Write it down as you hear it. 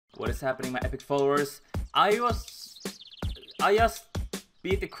What is happening, my epic followers? I just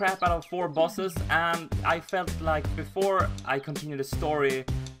beat the crap out of 4 bosses, and I felt like before I continue the story,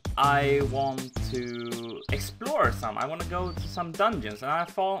 I want to explore some. I want to go to some dungeons, and I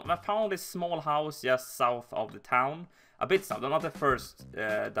found this small house just south of the town. A bit south, not the first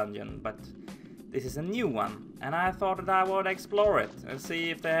dungeon, but this is a new one. And I thought that I would explore it and see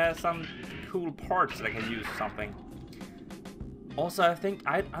if there are some cool parts that I can use something. Also, I think,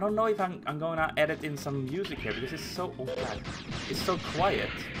 I don't know if I'm gonna edit in some music here, because it's so, oh god, it's so quiet.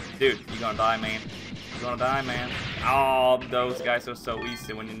 Dude, you're gonna die, man. You're gonna die, man. Oh, those guys are so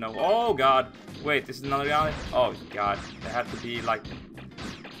easy when you know. Oh god, wait, this is another guy? Oh god, they have to be like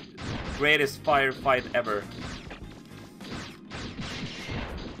greatest firefight ever.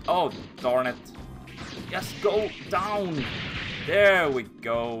 Oh, darn it. Just go down. There we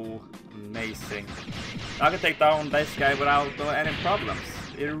go. Amazing. I can take down this guy without any problems.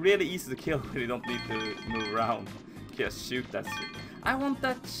 It's really easy to kill when you don't need to move around. Just shoot that shit. I want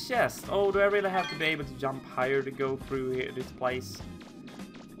that chest. Oh, do I really have to be able to jump higher to go through here, this place?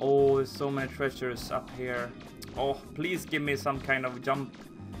 Oh, there's so many treasures up here. Oh, please give me some kind of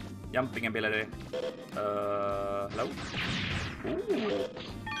jumping ability. Hello? Ooh,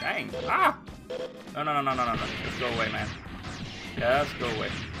 dang. Ah! No. Let's go away, man. Just go away.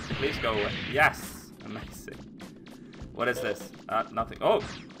 Please go away. Yes! Amazing. What is this? Nothing. Oh!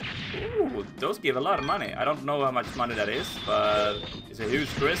 Ooh, those give a lot of money. I don't know how much money that is, but it's a huge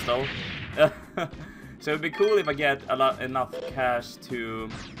crystal. So it'd be cool if I get enough cash to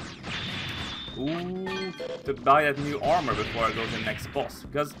buy that new armor before I go to the next boss.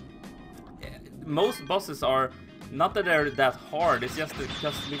 Because most bosses are not that they're that hard. It's just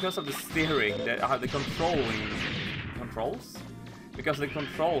because of the steering, the controls. Because the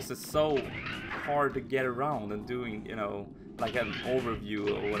controls is so hard to get around and doing, you know, like an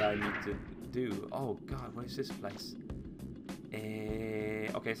overview of what I need to do. Oh god, what is this place?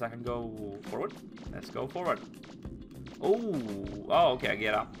 Okay, so I can go forward. Let's go forward. Oh, okay, I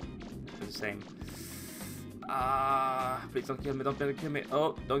get up. It's the same. Please don't kill me, don't kill me.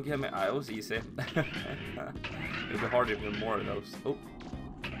 Oh, don't kill me. It was easy. It'll be harder if you have more of those. Oh.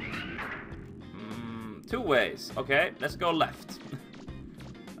 2 ways. Okay, let's go left.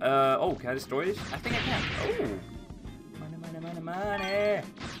 Oh, can I destroy this? I think I can. Oh. Money.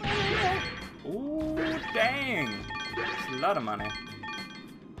 Oh, dang. That's a lot of money.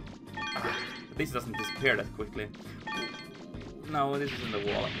 At least it doesn't disappear that quickly. No, this is in the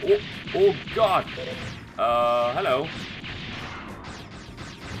wall. Oh god. Hello.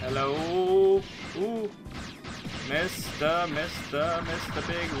 Hello. Ooh. Mr.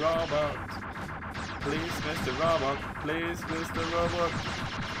 Big Robot. Please, Mr. Robot. Please, Mr. Robot.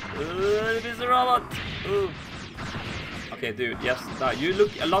 Mr. Robot. Ooh. Okay, dude. Yes. You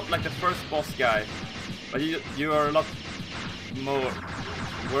look a lot like the first boss guy, but you are a lot more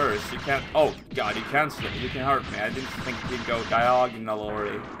worse. You can't. Oh god, you can't. You can hurt me. I didn't think you'd go diagonal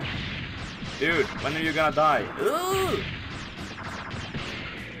already. Dude, when are you gonna die? Ooh.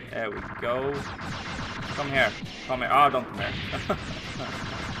 There we go. Come here. Come here. Oh, don't come here.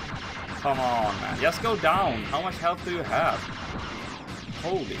 Come on, man. Just go down. How much health do you have?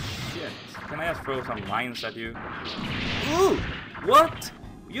 Holy shit. Can I just throw some mines at you? Ooh! What?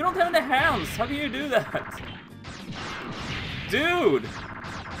 You don't have any hands. How can you do that? Dude!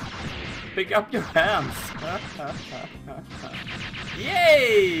 Pick up your hands.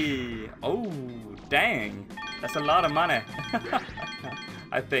 Yay! Oh, dang. That's a lot of money.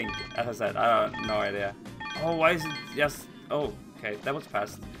 I think, as I said, I have no idea. Oh, why is it just... Oh, okay, that was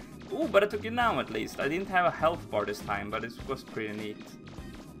fast. Ooh, but I took it down at least. I didn't have a health bar this time, but it was pretty neat.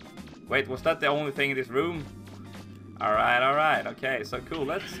 Wait, was that the only thing in this room? Alright, okay, so cool,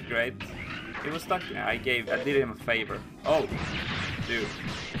 that's great. It was stuck. I did him a favor. Oh, dude.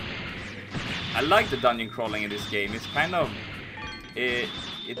 I like the dungeon crawling in this game. It's kind of... It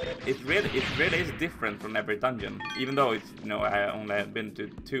really is different from every dungeon. Even though it's, you know, I only have been to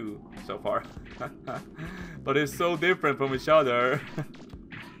 2 so far. But it's so different from each other.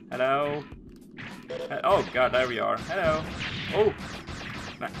 Hello? Oh god, there we are. Hello. Oh!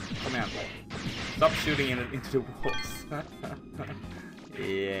 Nah, come here. Stop shooting into the walls.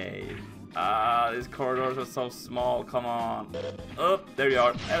 Yay. These corridors are so small. Come on. Oh, there you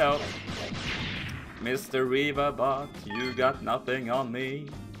are. Hello. Mr. Riva Bot, you got nothing on me.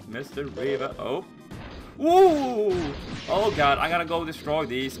 Mr. Riva. Oh. Woo! Oh god, I'm gonna go destroy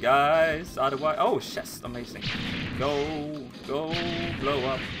these guys. Otherwise. Oh, chest. Amazing. Go, blow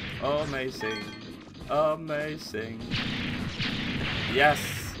up. Amazing. Yes.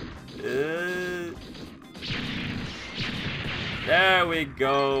 There we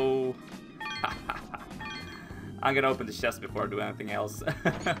go. I'm gonna open the chest before I do anything else.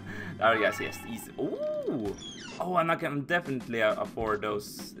 There you guys, yes, easy. Ooh! Oh, and I can definitely afford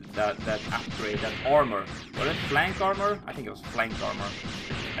those, that upgrade, that armor. Was it flank armor? I think it was flank armor.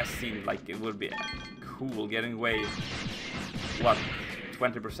 It seemed like it would be cool getting away, what,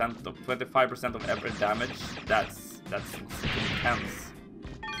 20% of 25% of every damage. That's intense.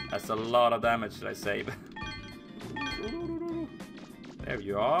 That's a lot of damage that I save. There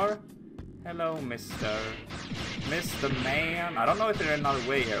you are. Hello, Mr. Man. I don't know if there's another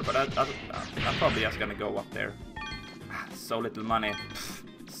way here, but I'm probably just gonna go up there. So little money.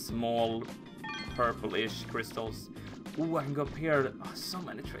 Small purple-ish crystals. Ooh, I can go up here. Oh, so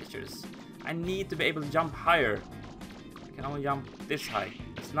many treasures. I need to be able to jump higher. I can only jump this high.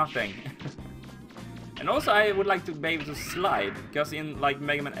 It's nothing. And also I would like to be able to slide, because in like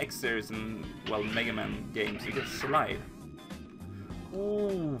Megaman X series and, well, Megaman games, you can slide.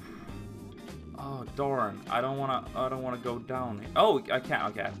 Ooh. Oh darn! I don't wanna go down here. Oh, I can't.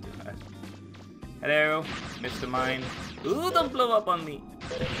 Okay, I have to do that. Hello, Mr. Mine. Ooh, don't blow up on me.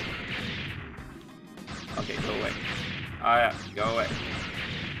 Okay, go away. Ah, yeah, go away.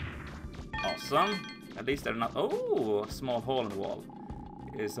 Awesome. At least they're not. Oh, a small hole in the wall.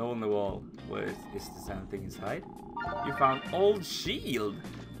 Is a hole in the wall. Where is there anything inside? You found old shield.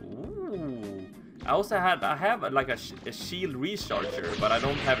 Ooh. I have like a shield recharger, but I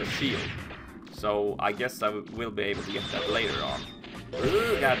don't have a shield. So I guess I will be able to get that later on.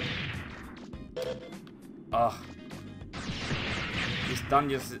 Ooh, God. Ugh. These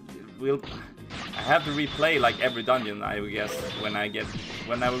dungeons will. I have to replay like every dungeon, I guess, when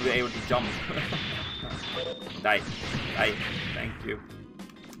I will be able to jump. Die. Thank you.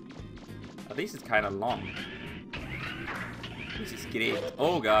 At least it's kind of long. This is great.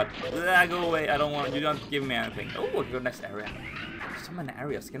 Oh God. Go away. I don't want. You don't give me anything. Oh, we'll go next area. So many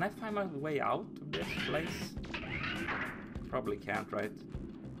areas. Can I find my way out of this place? Probably can't, right?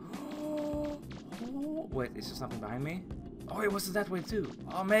 Oh, wait, is there something behind me? Oh, it was that way too.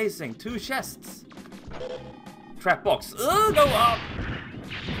 Oh, amazing. 2 chests. Trap box. Go up.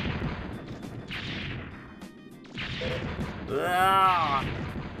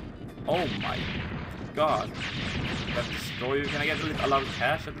 Oh my God. That destroy you. Can I get a lot of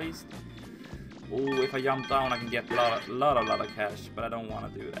cash at least? Oh, if I jump down, I can get a lot of cash, but I don't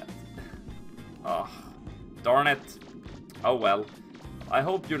want to do that. Oh, darn it. Oh well. I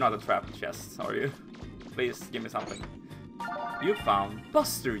hope you're not a trap chest, are you? Please give me something. You found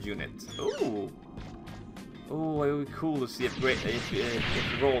Buster unit. Ooh. Oh, it would be cool to see if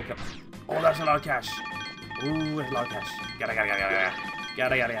roll can. Oh, that's a lot of cash. Ooh, that's a lot of cash. Gotta.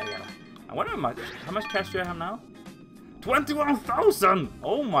 I wonder how much cash do I have now? 21,000!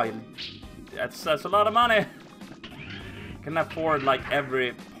 Oh my. That's a lot of money. Can afford like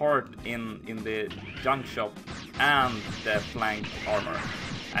every part in the junk shop and the flank armor.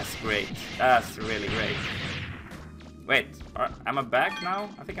 That's great. That's really great. Wait, am I back now?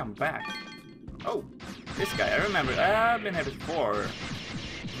 I think I'm back. Oh, this guy. I remember. I've been here before.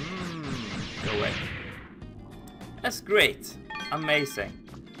 Go away. That's great. Amazing.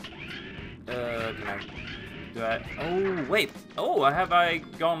 Can I? Do I? Oh wait. Oh, have I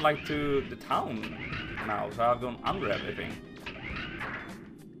gone like to the town now? So I've gone under everything.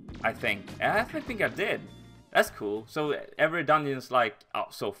 I think I did. That's cool. So every dungeon's like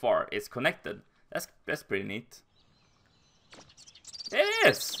so far it's connected. That's pretty neat. It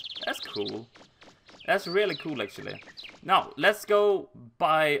is. That's cool. That's really cool actually. Now let's go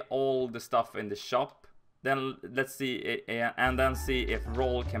buy all the stuff in the shop. Then let's see and then see if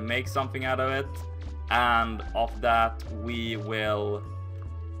Roll can make something out of it. And of that, we will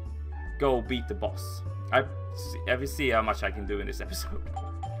go beat the boss. I will see how much I can do in this episode.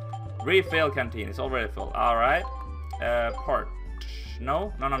 Refill canteen. It's already full. All right. Part.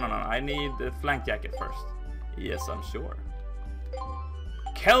 No. I need the flank jacket first. Yes, I'm sure.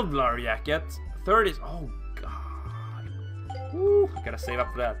 Kevlar jacket. 30. Oh God. Woo. I gotta save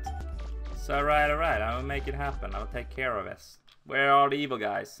up for that. So all right. I will make it happen. I'll take care of this. Where are the evil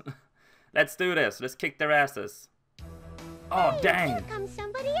guys? Let's do this. Let's kick their asses. Oh, hey, dang. Here comes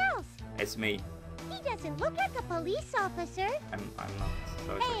somebody else. It's me. He doesn't look like a police officer. I'm not.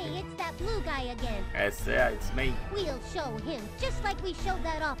 So hey, it's that blue guy again. It's me. We'll show him, just like we showed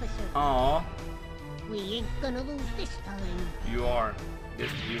that officer. Aw. We ain't gonna lose this time. You are.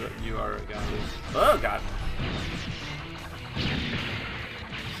 You are gonna lose. Oh, God.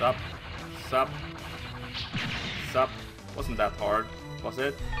 Sup. Wasn't that hard, was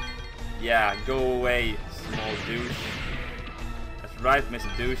it? Yeah, go away, small douche. That's right, Mr.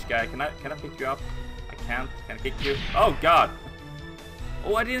 Douche guy. Can I pick you up? I can't. Can I kick you? Oh God!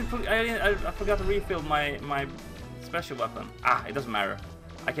 Oh, I forgot to refill my special weapon. Ah, it doesn't matter.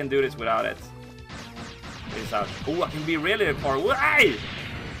 I can do this without it. This out. Oh, I can be really far away.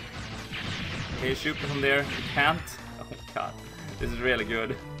 Can you shoot me from there? You can't. Oh god, this is really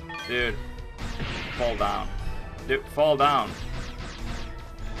good, dude. Fall down, dude. Fall down.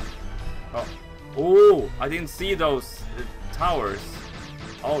 Oh, oh! I didn't see those towers.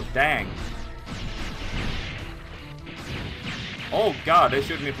 Oh dang. Oh god, they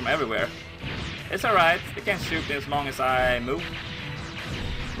shoot me from everywhere. It's alright, they can shoot me as long as I move.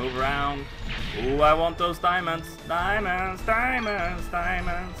 Move around. Ooh, I want those diamonds. Diamonds, diamonds,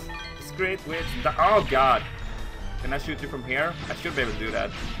 diamonds. It's great with oh god. Can I shoot you from here? I should be able to do that.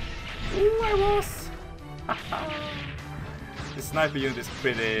 Ooh, I was. The sniper unit is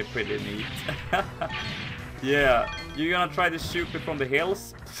pretty neat. Yeah, you're gonna try to shoot me from the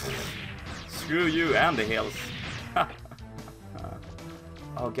hills? Screw you and the hills.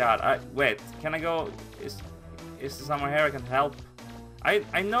 Oh god, wait, can I go? Is there someone here I can help?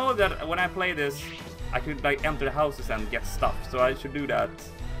 I know that when I play this, I could like enter the houses and get stuff, so I should do that.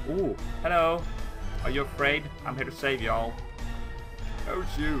 Ooh, hello. Are you afraid? I'm here to save y'all. Oh,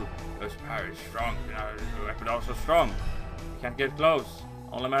 it's you. This power is strong, but also strong. You can't get close.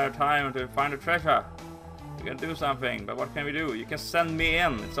 Only a matter of time to find the treasure. You can do something, but what can we do? You can send me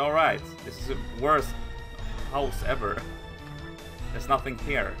in. It's all right. This is the worst house ever. There's nothing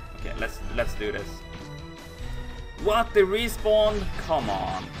here. Okay, let's do this. What? The respawn? Come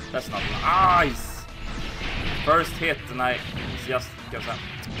on. That's not nice. First hit and I just goes up.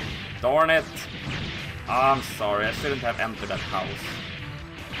 Darn it. Oh, I'm sorry. I shouldn't have entered that house.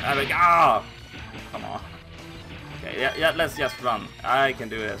 Come on. Okay, yeah, let's just run. I can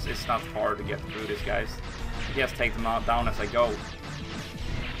do this. It's not hard to get through this, guys. I just take them out down as I go.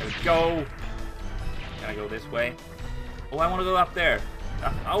 There we go. Can I go this way? Oh, I want to go up there.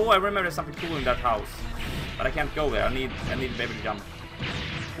 Oh, I remember there's something cool in that house. But I can't go there. I need to be able to jump.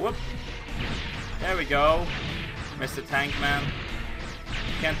 Whoop. There we go. Mr. Tank Man.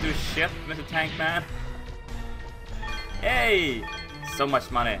 Can't do shit, Mr. Tank Man. Hey! So much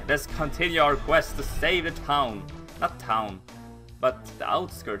money. Let's continue our quest to save the town. Not town, but the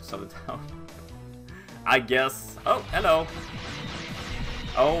outskirts of the town. I guess. Oh, hello.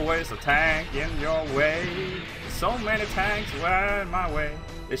 Always a tank in your way. So many tanks were in my way.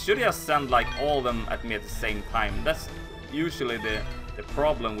 They should just send like all of them at me at the same time. That's usually the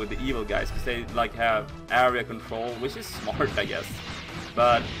problem with the evil guys, because they like have area control, which is smart, I guess.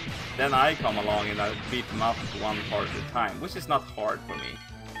 But then I come along and I beat them up one part at a time, which is not hard for me.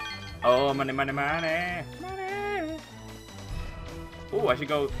 Oh, money, money, money, money. Oh, I should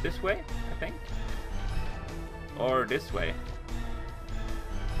go this way, I think. Or this way.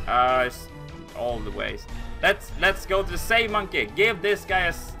 It's all the ways. Let's go to the save monkey. Give this guy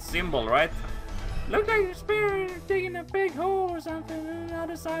a symbol, right? Look like your spirit digging a big hole or something on the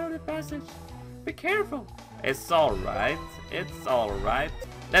other side of the passage. Be careful. It's alright. It's alright.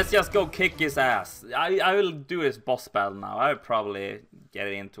 Let's just go kick his ass. I will do his boss battle now. I'll probably get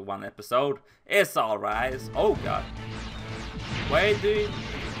it into one episode. It's alright. Oh god. Wait, dude.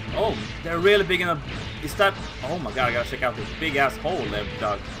 Oh, they're really big enough. Is that? Oh my god, I gotta check out this big ass hole they've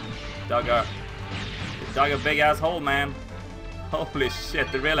dug. Dug a big ass hole, man. Holy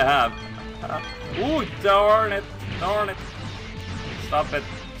shit, they really have. Ooh, darn it. Darn it. Stop it.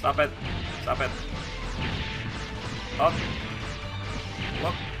 Stop it. Stop it. Up.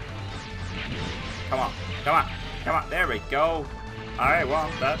 Whoop. Come on. Come on. Come on. There we go. I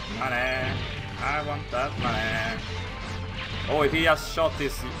want that money. I want that money. Oh, if he just shot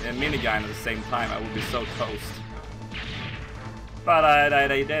this minigun at the same time, I would be so toast. But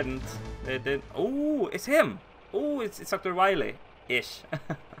they didn't. They didn't. Ooh, it's him. Ooh, it's Dr. Wiley-ish.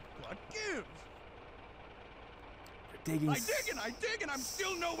 What gives? Digging. I dig and I'm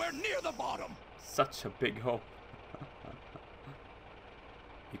still nowhere near the bottom. Such a big hole.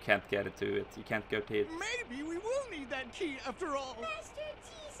 You can't get it to it. You can't go to it. Maybe we will need that key after all. Master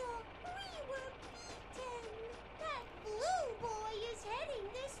Teasel, we were beaten. That blue boy is heading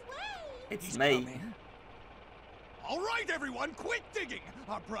this way. It's He's me. coming. All right, everyone, quit digging.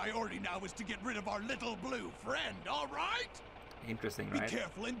 Our priority now is to get rid of our little blue friend, all right? Interesting, Be right?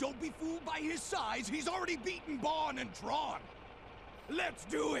 careful and don't be fooled by his size. He's already beaten Bon and Tron. Let's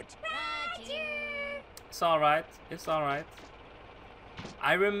do it. Roger. It's alright. It's alright.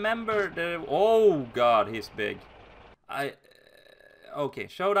 I remember the... Oh god, he's big. Okay,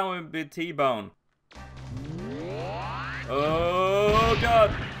 showdown with T-Bone. Oh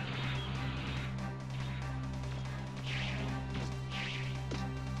god!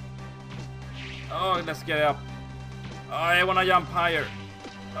 Oh, let's get up. Oh, I wanna jump higher.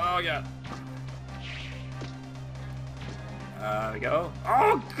 Oh yeah. There we go.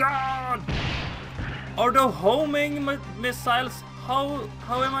 Oh god! Are those homing missiles? How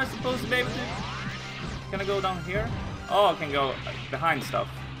am I supposed to be able to? Can I go down here? Oh, I can go behind stuff.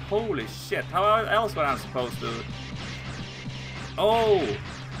 Holy shit! How else was I supposed to? Oh,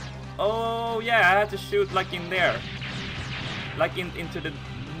 oh yeah, I had to shoot like in there, like into the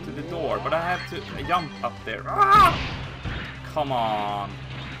door, but I have to jump up there. Ah! Come on.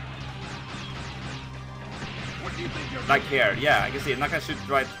 Like here, yeah, I can see it. Now I can shoot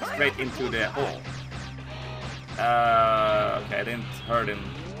right straight into the hole. Okay, I didn't hurt him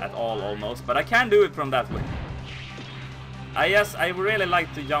at all almost, but I can do it from that way. Yes, I really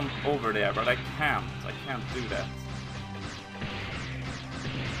like to jump over there, but I can't do that.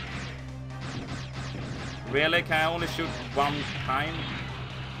 Really? Can I only shoot one time?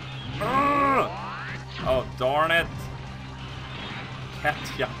 Oh, darn it. Cat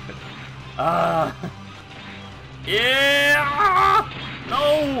jumping. Ah. Yeah!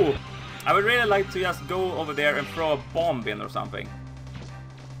 No! I would really like to just go over there and throw a bomb in or something.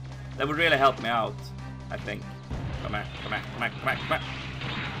 That would really help me out, I think. Come on, come on, come on, come on, come on.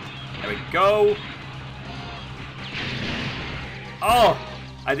 There we go. Oh!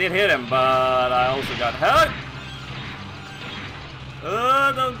 I did hit him, but I also got hurt.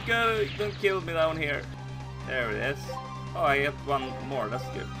 Oh, don't kill me down here. There it is. Oh, I get one more. That's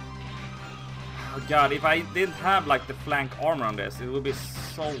good. Oh god, if I didn't have like the flank armor on this, it would be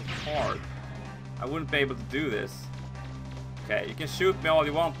so hard. I wouldn't be able to do this. Okay, you can shoot me all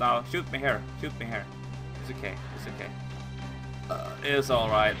you want now. Shoot me here. Shoot me here. It's okay. It's okay. It's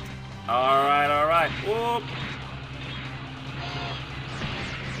alright. Alright, alright. Whoop.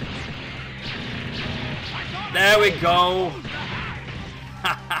 There we go.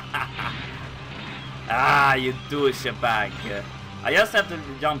 Ah, you douchebag. I just have to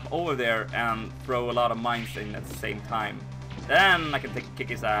jump over there and throw a lot of mines in at the same time. Then I can kick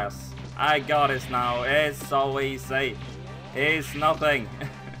his ass. I got this now. It's so easy. It's nothing.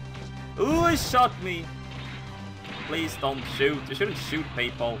 Ooh, he shot me. Please don't shoot. You shouldn't shoot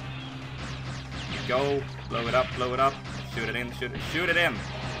people. Go. Blow it up. Blow it up. Shoot it in. Shoot it in.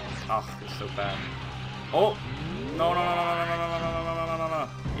 Oh, it's so bad. Oh. No, no, no, no, no, no, no, no, no, no, no, no.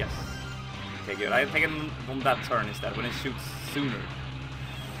 Yes. Okay, good. I've taken on that turn instead when it shoots sooner.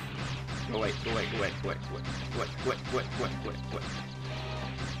 Go away, go away, go away, go away, go away, go away, go away, go away, go away, go away.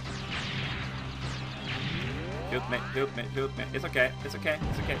 Shoot me, shoot me, shoot me. It's okay, it's okay,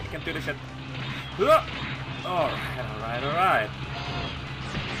 it's okay. You can do this shit. Alright, alright, alright.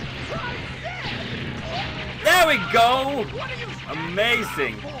 There we go!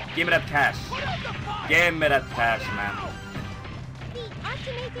 Amazing! Give me that cash. Give me that cash, man. The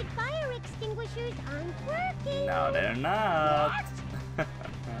automated fire extinguishers aren't working. No, they're not.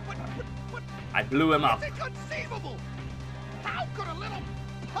 I blew him up. It's inconceivable! How could a little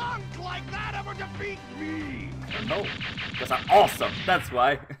punk like that ever defeat me? I don't know. Because I'm awesome. That's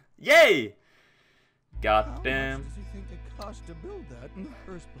why. Yay! Goddamn. How much does he think it cost to build that in the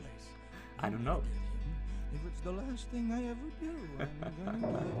first place? I don't know. If it's the last thing I ever do, I'm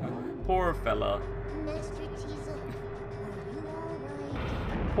gonna die. Poor fella. Master Teasel, are you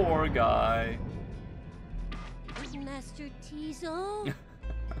alright? Poor guy. Master Teasel?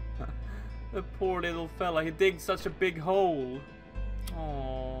 The poor little fella. He digged such a big hole.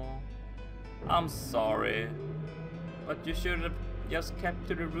 Oh, I'm sorry. But you should have just kept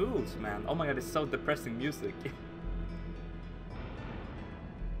to the rules, man. Oh my god, it's so depressing music.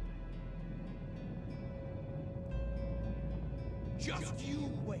 Just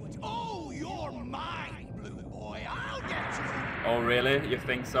you wait. Oh, you're mine, Blue Boy. I'll get you. Oh really? You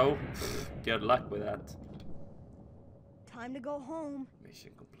think so? Good luck with that. Time to go home.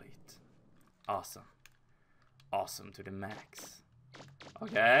 Mission complete. Awesome. Awesome to the max.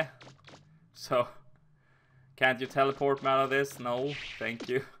 Okay. So, can't you teleport me out of this? No, thank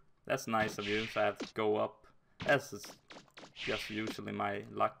you. That's nice of you, so I have to go up. That's just usually my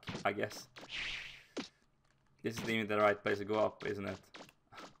luck, I guess. This is even the right place to go up, isn't it?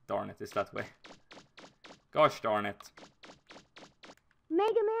 Darn it, it's that way. Gosh darn it.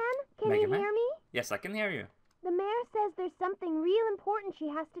 Megaman, can you Megaman? hear me? Yes, I can hear you. The mayor says there's something real important she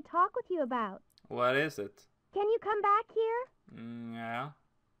has to talk with you about. What is it? Can you come back here? Yeah.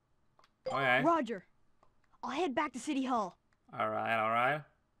 Okay. Roger. I'll head back to City Hall. Alright, alright.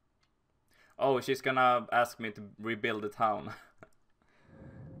 Oh, she's gonna ask me to rebuild the town.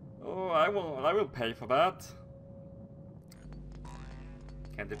 Oh, I will pay for that.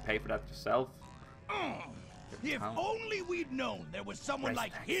 Can't you pay for that yourself? If only we'd known there was someone Raise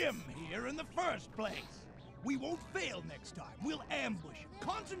like taxes. him here in the first place. We won't fail next time. We'll ambush him.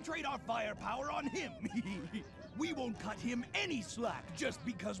 Concentrate our firepower on him. We won't cut him any slack just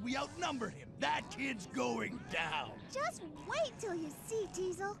because we outnumbered him. That kid's going down. Just wait till you see,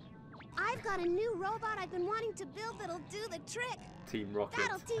 Teasel. I've got a new robot I've been wanting to build that'll do the trick. Team Rocket.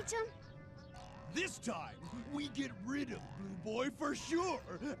 That'll teach him. This time, we get rid of Blue Boy for sure.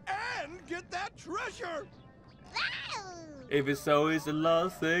 And get that treasure. Ow! If it's so, it's the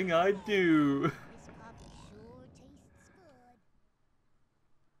last thing I do. This coffee sure tastes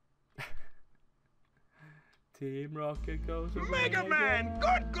good. Team Rocket goes away Megaman, again.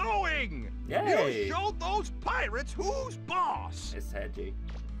 good going! Yay! You showed those pirates who's boss! It's edgy.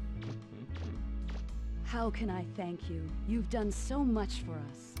 How can I thank you? You've done so much for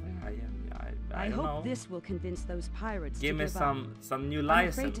us. I I don't hope know. this will convince those pirates Give to me give some new up. I'm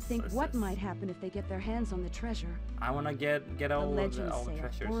licenses. afraid to think what might happen if they get their hands on the treasure. I wanna get The all the legends say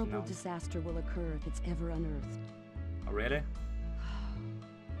treasures, a you horrible know. disaster will occur if it's ever unearthed. Oh, really?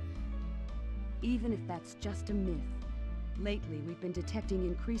 Even if that's just a myth. Lately, we've been detecting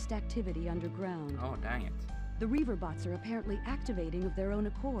increased activity underground. Oh, dang it. The Reaver bots are apparently activating of their own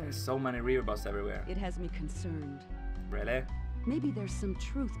accord. There's so many Reaver bots everywhere. It has me concerned. Really? Maybe there's some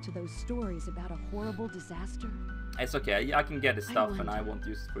truth to those stories about a horrible disaster. It's okay. I can get the stuff and I wonder. won't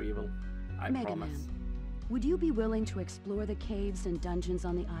use it for evil. I Megaman, promise. would you be willing to explore the caves and dungeons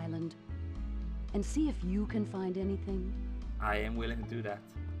on the island and see if you can find anything? I am willing to do that.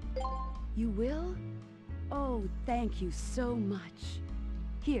 You will? Oh, thank you so much.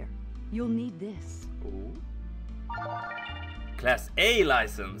 Here, you'll need this. Ooh. Class A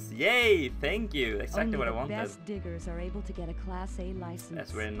license! Yay! Thank you! Exactly Only what I the wanted. best diggers are able to get a Class A license.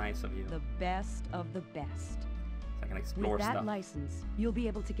 That's very nice of you. The best of the best. So I can explore With that stuff. license, you'll be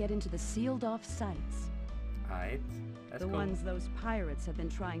able to get into the sealed-off sites. Alright. That's The cool. ones those pirates have been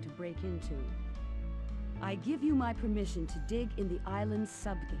trying to break into. I give you my permission to dig in the island's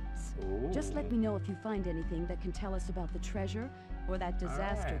subgates. Just let Ooh. me know if you find anything that can tell us about the treasure or that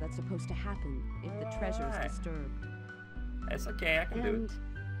disaster Alright. that's supposed to happen if the treasure's Alright. disturbed. It's okay, I can do And it.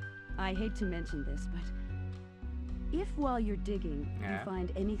 I hate to mention this, but if while you're digging Yeah. you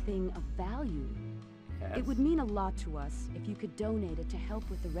find anything of value, Yes. it would mean a lot to us if you could donate it to help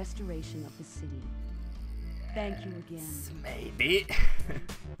with the restoration of the city. Thank you again. Maybe.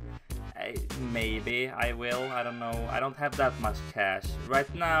 Maybe I will. I don't know. I don't have that much cash.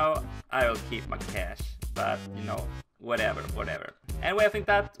 Right now, I will keep my cash. But, you know, whatever. Anyway, I think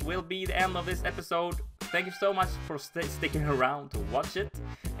that will be the end of this episode. Thank you so much for sticking around to watch it.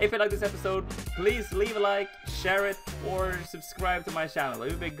 If you like this episode, please leave a like, share it, or subscribe to my channel.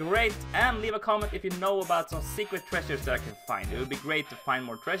 It would be great. And leave a comment if you know about some secret treasures that I can find. It would be great to find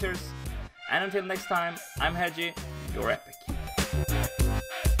more treasures. And until next time, I'm Hedgie, you're epic.